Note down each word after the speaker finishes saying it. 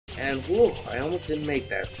And whoa, I almost didn't make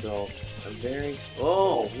that, so I'm very...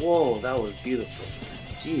 Oh, whoa, that was beautiful.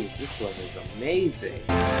 Jeez, this level is amazing.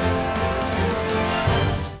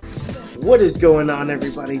 What is going on,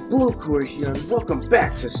 everybody? Bluecore here, and welcome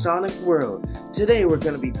back to Sonic World. Today we're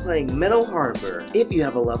going to be playing Meadow Harbor. If you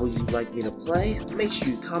have a level you'd like me to play, make sure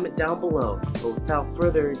you comment down below. But without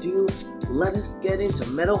further ado, let us get into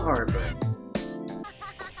Meadow Harbor.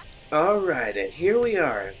 Alright, and here we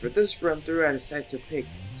are. For this run through, I decided to pick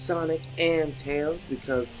Sonic and Tails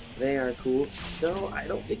because they are cool. Though I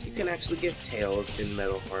don't think you can actually get Tails in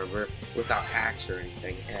Meadow Harbor without hacks or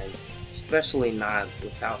anything, and especially not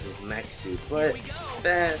without his mech suit. But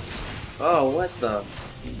that's... Oh, what the...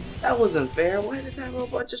 That wasn't fair. Why did that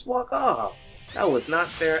robot just walk off? That was not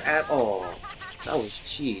fair at all. That was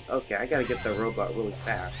cheat. Okay, I gotta get the robot really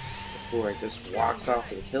fast before it just walks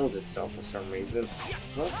off and kills itself for some reason.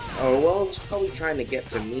 Huh? Oh, well, it was probably trying to get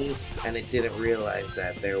to me, and it didn't realize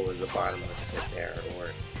that there was a bottomless pit there, or...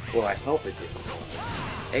 Well, I hope it didn't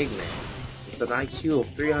realize. Eggman, with an IQ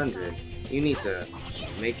of 300, you need to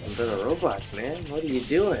make some better robots, man. What are you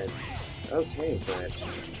doing? Okay, but let's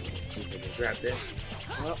see if I can grab this.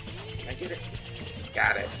 Well, can I get it?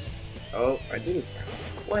 Got it. Oh, I didn't grab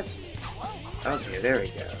it. What? Okay, there we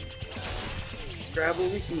go. Let's grab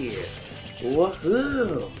over here.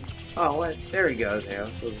 Woohoo! Oh, what? There we go,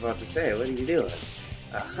 Tails. I was about to say, what are you doing?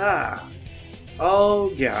 Aha! Oh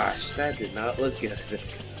gosh, that did not look good.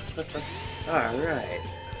 Alright,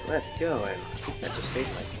 let's go, and I think that just saved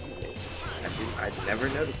my teammate. I never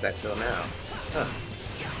noticed that till now. Huh.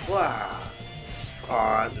 Wow.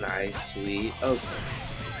 Aw, nice, sweet. Okay.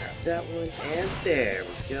 Grab that one, and there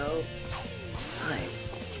we go.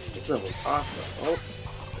 Nice. This level's awesome. Oh,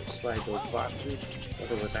 let's slide those boxes.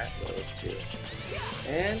 Wonder where that goes to.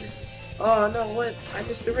 And, oh no, what? I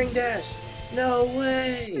missed the ring dash. No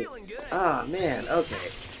way. Ah, man, okay.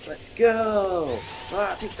 Let's go!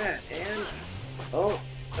 Ah, take that, and... Oh,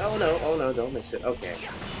 no, don't miss it. Okay,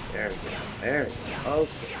 there we go,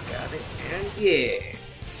 Okay, got it, and yeah!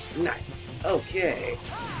 Nice, okay.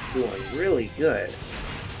 Doing really good.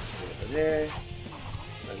 Over there.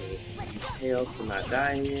 Let me use Tails to not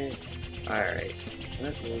die here. Alright,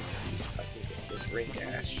 let me see if I can get this ring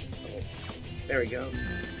dash. Oh, there we go.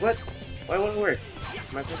 What? Why won't it work?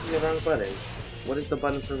 Am I pressing the wrong button? What is the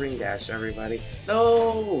button for ring dash, everybody?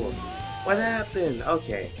 No! What happened?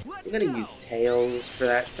 Okay, I'm gonna use Tails for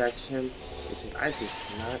that section because I just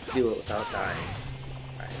cannot do it without dying.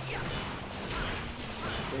 Alright.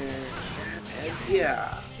 There, and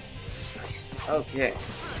yeah! Nice, okay.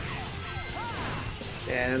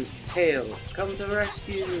 And Tails, come to the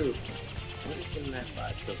rescue! What is in that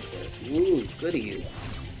box over there? Ooh, goodies.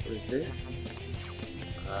 What is this?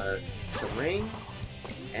 Some rings?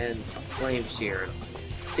 And a flame shield,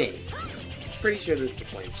 I think. Pretty sure this is the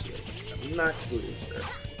flame shield. I'm not completely sure.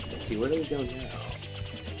 Let's see, where do we go now?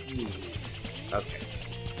 Okay.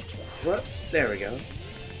 Well, there we go.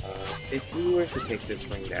 If we were to take this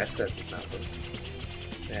ring dash, that does not work.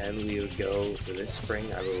 Then we would go to this spring,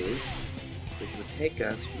 I believe, which would take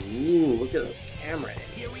us. Ooh, look at those camera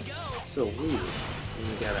angles. Here we go. So weird. And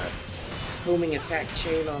we got a homing attack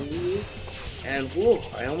chain on these. And whoa,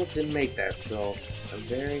 I almost didn't make that, so I'm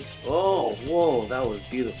very... Oh, whoa, that was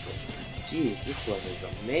beautiful. Jeez, this level is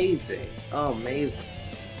amazing. Oh, amazing.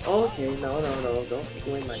 Okay, no, don't take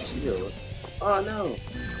away my shield. Oh, no.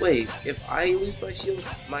 Wait, if I lose my shield,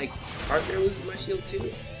 my partner loses my shield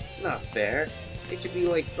too? It's not fair. It should be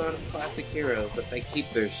like Sonic Classic Heroes that they keep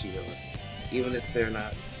their shield. Even if they're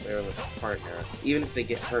not there with a partner. Even if they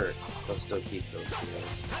get hurt, they'll still keep those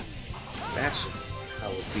shields. That should... That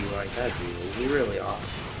would be like, that'd be really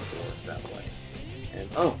awesome if it was that way. And,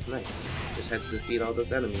 oh, nice. Just had to defeat all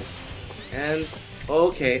those enemies. And,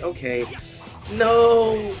 okay.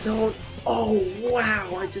 No, don't. Oh,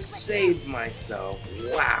 wow, I just saved myself.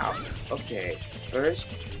 Wow. Okay, first,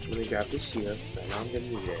 let me grab the shield, I know I'm gonna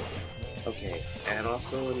need it. Okay, and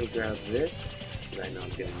also let me grab this, because I know I'm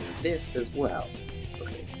gonna need this as well.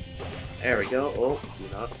 Okay, there we go. Oh, do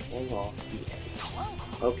not fall off the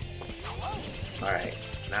edge. Okay. Alright,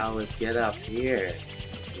 now let's get up here.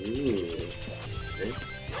 Ooh,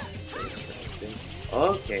 this is interesting.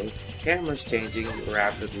 Okay, camera's changing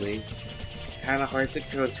rapidly. Kinda hard to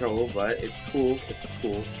control, but it's cool,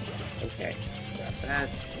 Okay, got that.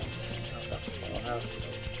 I'm about to fall out, so...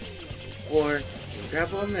 Or,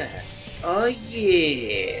 grab on that. Oh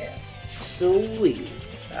yeah! Sweet!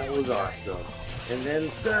 That was awesome. And then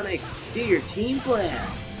Sonic, do your team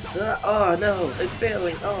blast! Oh no, it's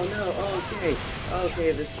failing. Oh no,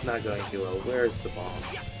 okay, this is not going too well. Where's the bomb?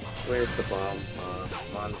 Where's the bomb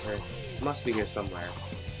monitor? It must be here somewhere.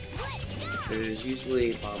 There's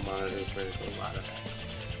usually bomb monitors where there's a lot of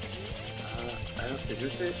enemies. Is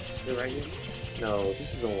this it? Is it right here? No,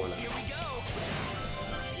 this is a one-up.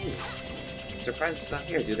 Surprised it's not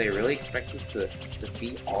here. Do they really expect us to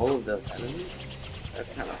defeat all of those enemies?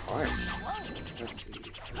 That's kind of harsh. Let's see.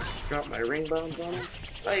 Drop my ring bombs on him.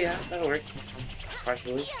 Oh yeah, that works.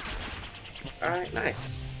 Partially. Alright,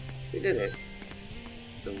 nice. We did it.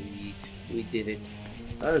 Sweet. We did it.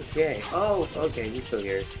 Okay. Oh, okay, he's still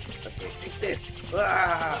here. Okay, take this.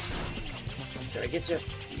 Ah! Did I get you?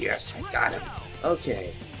 Yes, I got him.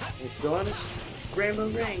 Okay. Let's go on this rainbow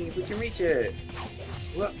ring if we can reach it.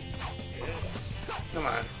 What? Come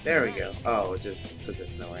on. There we go. Oh, it just took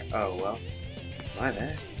us nowhere. Oh, well. My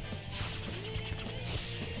bad.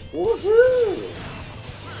 Woohoo!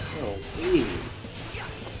 So sweet.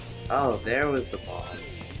 Oh, there was the ball.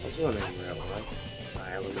 I was wondering where it was.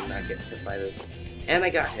 Alright, let me not get hit by this. And I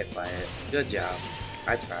got hit by it. Good job.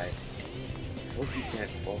 I tried. I hope you can't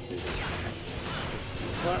fall through this tracks. Let's see.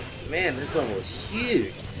 What? Man, this level is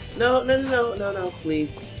huge. No, no, no, no, no.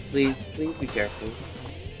 Please, please, please be careful.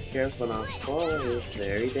 Be careful not to fall. It's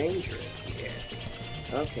very dangerous here.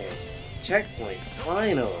 Okay. Checkpoint.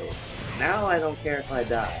 Finally. Now I don't care if I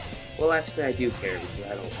die. Well, actually, I do care because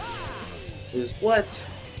I don't lose. What?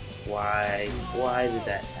 Why? Why did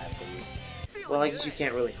that happen? Well, I guess you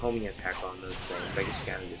can't really homing attack on those things. I guess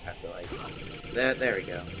you kind of just have to, like... There we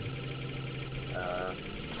go.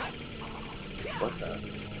 What the?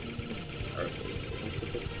 Is this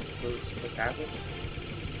supposed to happen?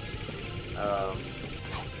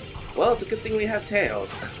 Well, it's a good thing we have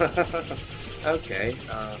tails. Okay,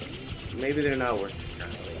 maybe they're not working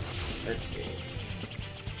currently. Let's see.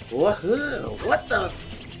 Woohoo! What the?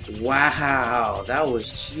 Wow, that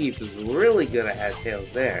was cheap. It was really good I had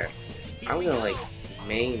tails there. I'm gonna like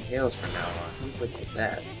main tails from now on. He's like the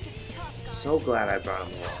best. So glad I brought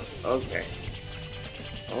him along. Okay.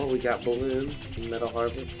 Oh, we got balloons, metal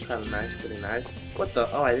harbor. Kind of nice, pretty nice. What the?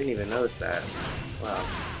 Oh, I didn't even notice that. Wow.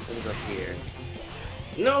 What's up here?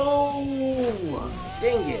 No!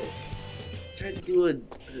 Dang it! Tried to do a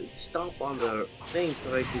stomp on the thing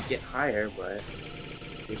so I could get higher, but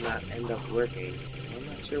did not end up working. I'm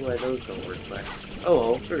not sure why those don't work, but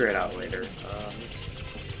oh, I'll figure it out later.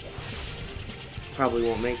 Probably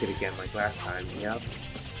won't make it again like last time. Yep.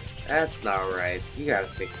 That's not right. You gotta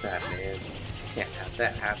fix that, man. Can't have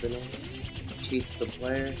that happening. Cheats the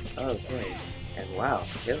player. Okay. And wow,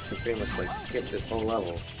 Tails can pretty much like skip this whole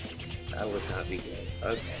level. That would not be good.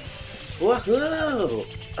 Okay. Woohoo!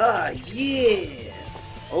 Ah, yeah!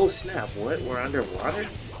 Oh snap, what? We're underwater?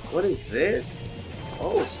 What is this?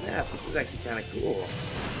 Oh snap, this is actually kind of cool.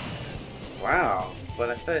 Wow, but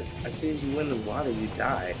I thought as soon as you went in the water, you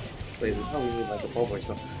die. Wait, we probably need like a bubble or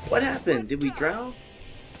something. What happened? Did we drown?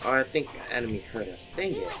 Oh, I think the enemy hurt us.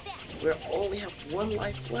 Dang it. We only have one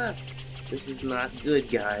life left. This is not good,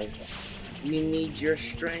 guys. We need your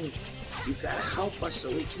strength. You gotta help us so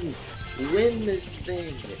we can win this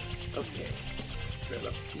thing. Okay. Right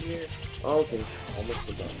up here. Okay, almost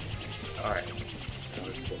above. Alright. Now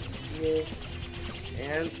let's go here.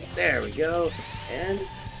 And there we go. And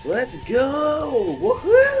let's go!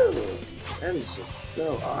 Woohoo! That is just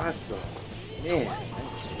so awesome. Man, that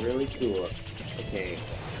is really cool. Okay,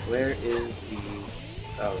 where is the...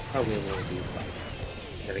 Oh, it's probably in one of these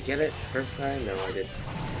boxes. Did I get it first try? No, I didn't.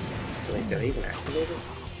 Wait, did I even activate it?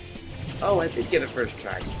 Oh, I did get it first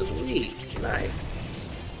try. Sweet! Nice.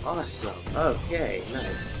 Awesome. Okay,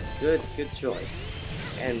 nice. Good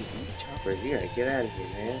choice. And Chopper, you gotta get out of here,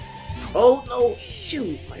 man. Oh no!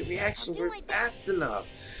 Shoot! My reactions weren't fast enough.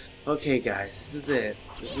 Okay, guys, this is it.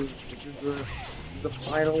 This is the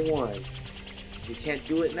final one. If we can't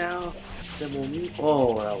do it now, then we'll meet.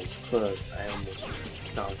 Oh, that was close. I almost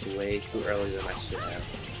stomped you way too early than I should have.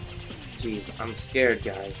 Jeez, I'm scared,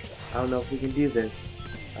 guys. I don't know if we can do this.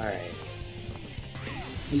 Alright.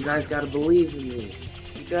 You guys gotta believe in me.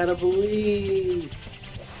 You gotta believe.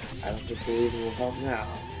 I don't think believing will help now.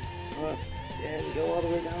 And go all the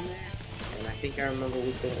way down there. And I think I remember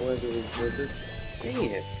which one it was. It was this. Dang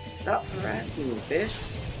it. Stop harassing me, fish.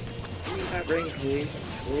 Give me that ring, please.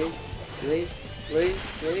 Please. Please.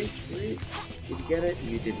 Please. Please. Please. Did you get it?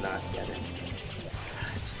 You did not get it.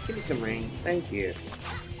 Just give me some rings. Thank you.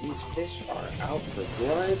 These fish are out for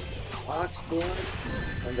blood. Fox blood.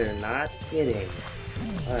 And they're not kidding.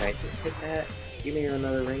 Alright, just hit that. Give me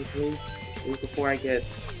another ring, please. Please, before I get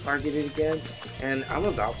targeted again. And I'm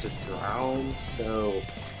about to drown, so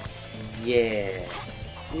yeah.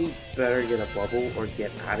 We better get a bubble or get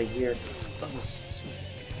out of here. Oh, sweet.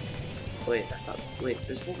 Wait,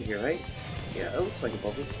 there's a bubble here, right? Yeah, it looks like a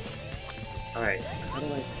bubble. Alright, how do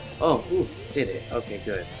I... Oh, ooh, did it. Okay,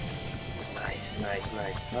 good. Nice, nice,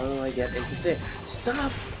 nice. How do I get into there?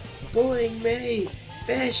 Stop bullying me!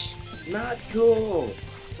 Fish! Not cool!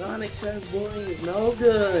 Sonic says bullying is no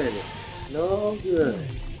good! No good!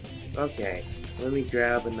 Okay, let me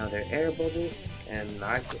grab another air bubble and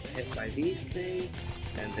not get hit by these things,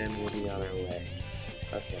 and then we'll be on our way.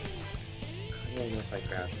 Okay. I don't know if I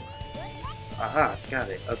grabbed one. Aha! Got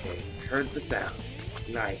it. Okay, heard the sound.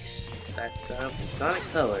 Nice. That sound from Sonic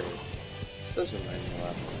Colors. This does remind me a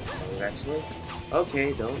lot of Sonic Colors, actually.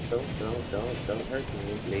 Okay, don't hurt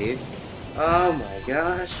me, please. Oh my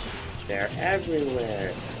gosh! They're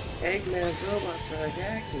everywhere! Eggman's robots are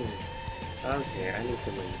attacking! Okay, I need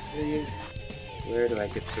some rings, please. Where do I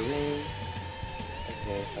get the rings?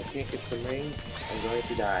 Okay, if I can't get some rings, I'm going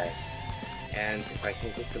to die. And if I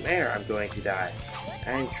can't get some air, I'm going to die.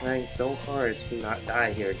 I'm trying so hard to not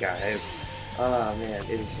die here, guys. Oh man,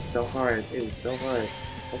 it is just so hard. It is so hard.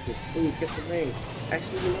 Okay, please get some rings.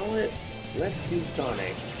 Actually, you know what? Let's be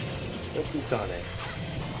Sonic. Let's be Sonic.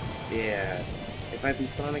 Yeah. If I be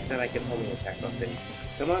Sonic, then I can homing attack on things.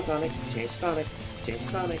 Come on, Sonic. Change Sonic. Change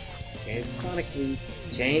Sonic. Change to Sonic, please.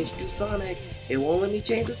 Change to Sonic. It won't let me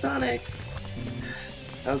change to Sonic.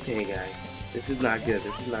 Okay, guys. This is not good.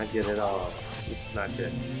 This is not good at all. This is not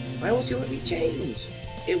good. Why won't you let me change?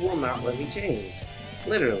 It will not let me change.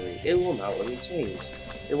 Literally, it will not let me change.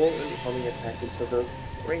 It won't let me homing attack into those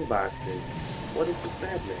ring boxes. What is this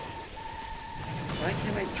madness? Why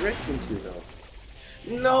can't I drift into them?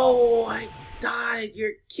 No, I died.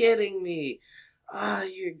 You're kidding me. Ah,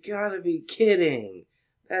 you gotta be kidding.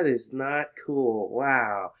 That is not cool.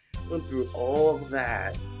 Wow. Went through all of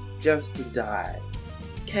that just to die.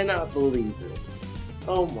 Cannot believe this.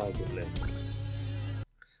 Oh my goodness.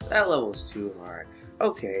 That level's too hard.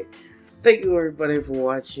 Okay. Thank you everybody for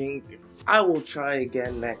watching. I will try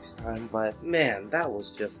again next time, but man, that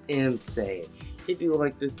was just insane. If you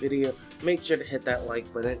like this video, make sure to hit that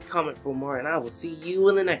like button, comment for more, and I will see you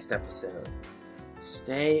in the next episode.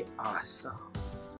 Stay awesome.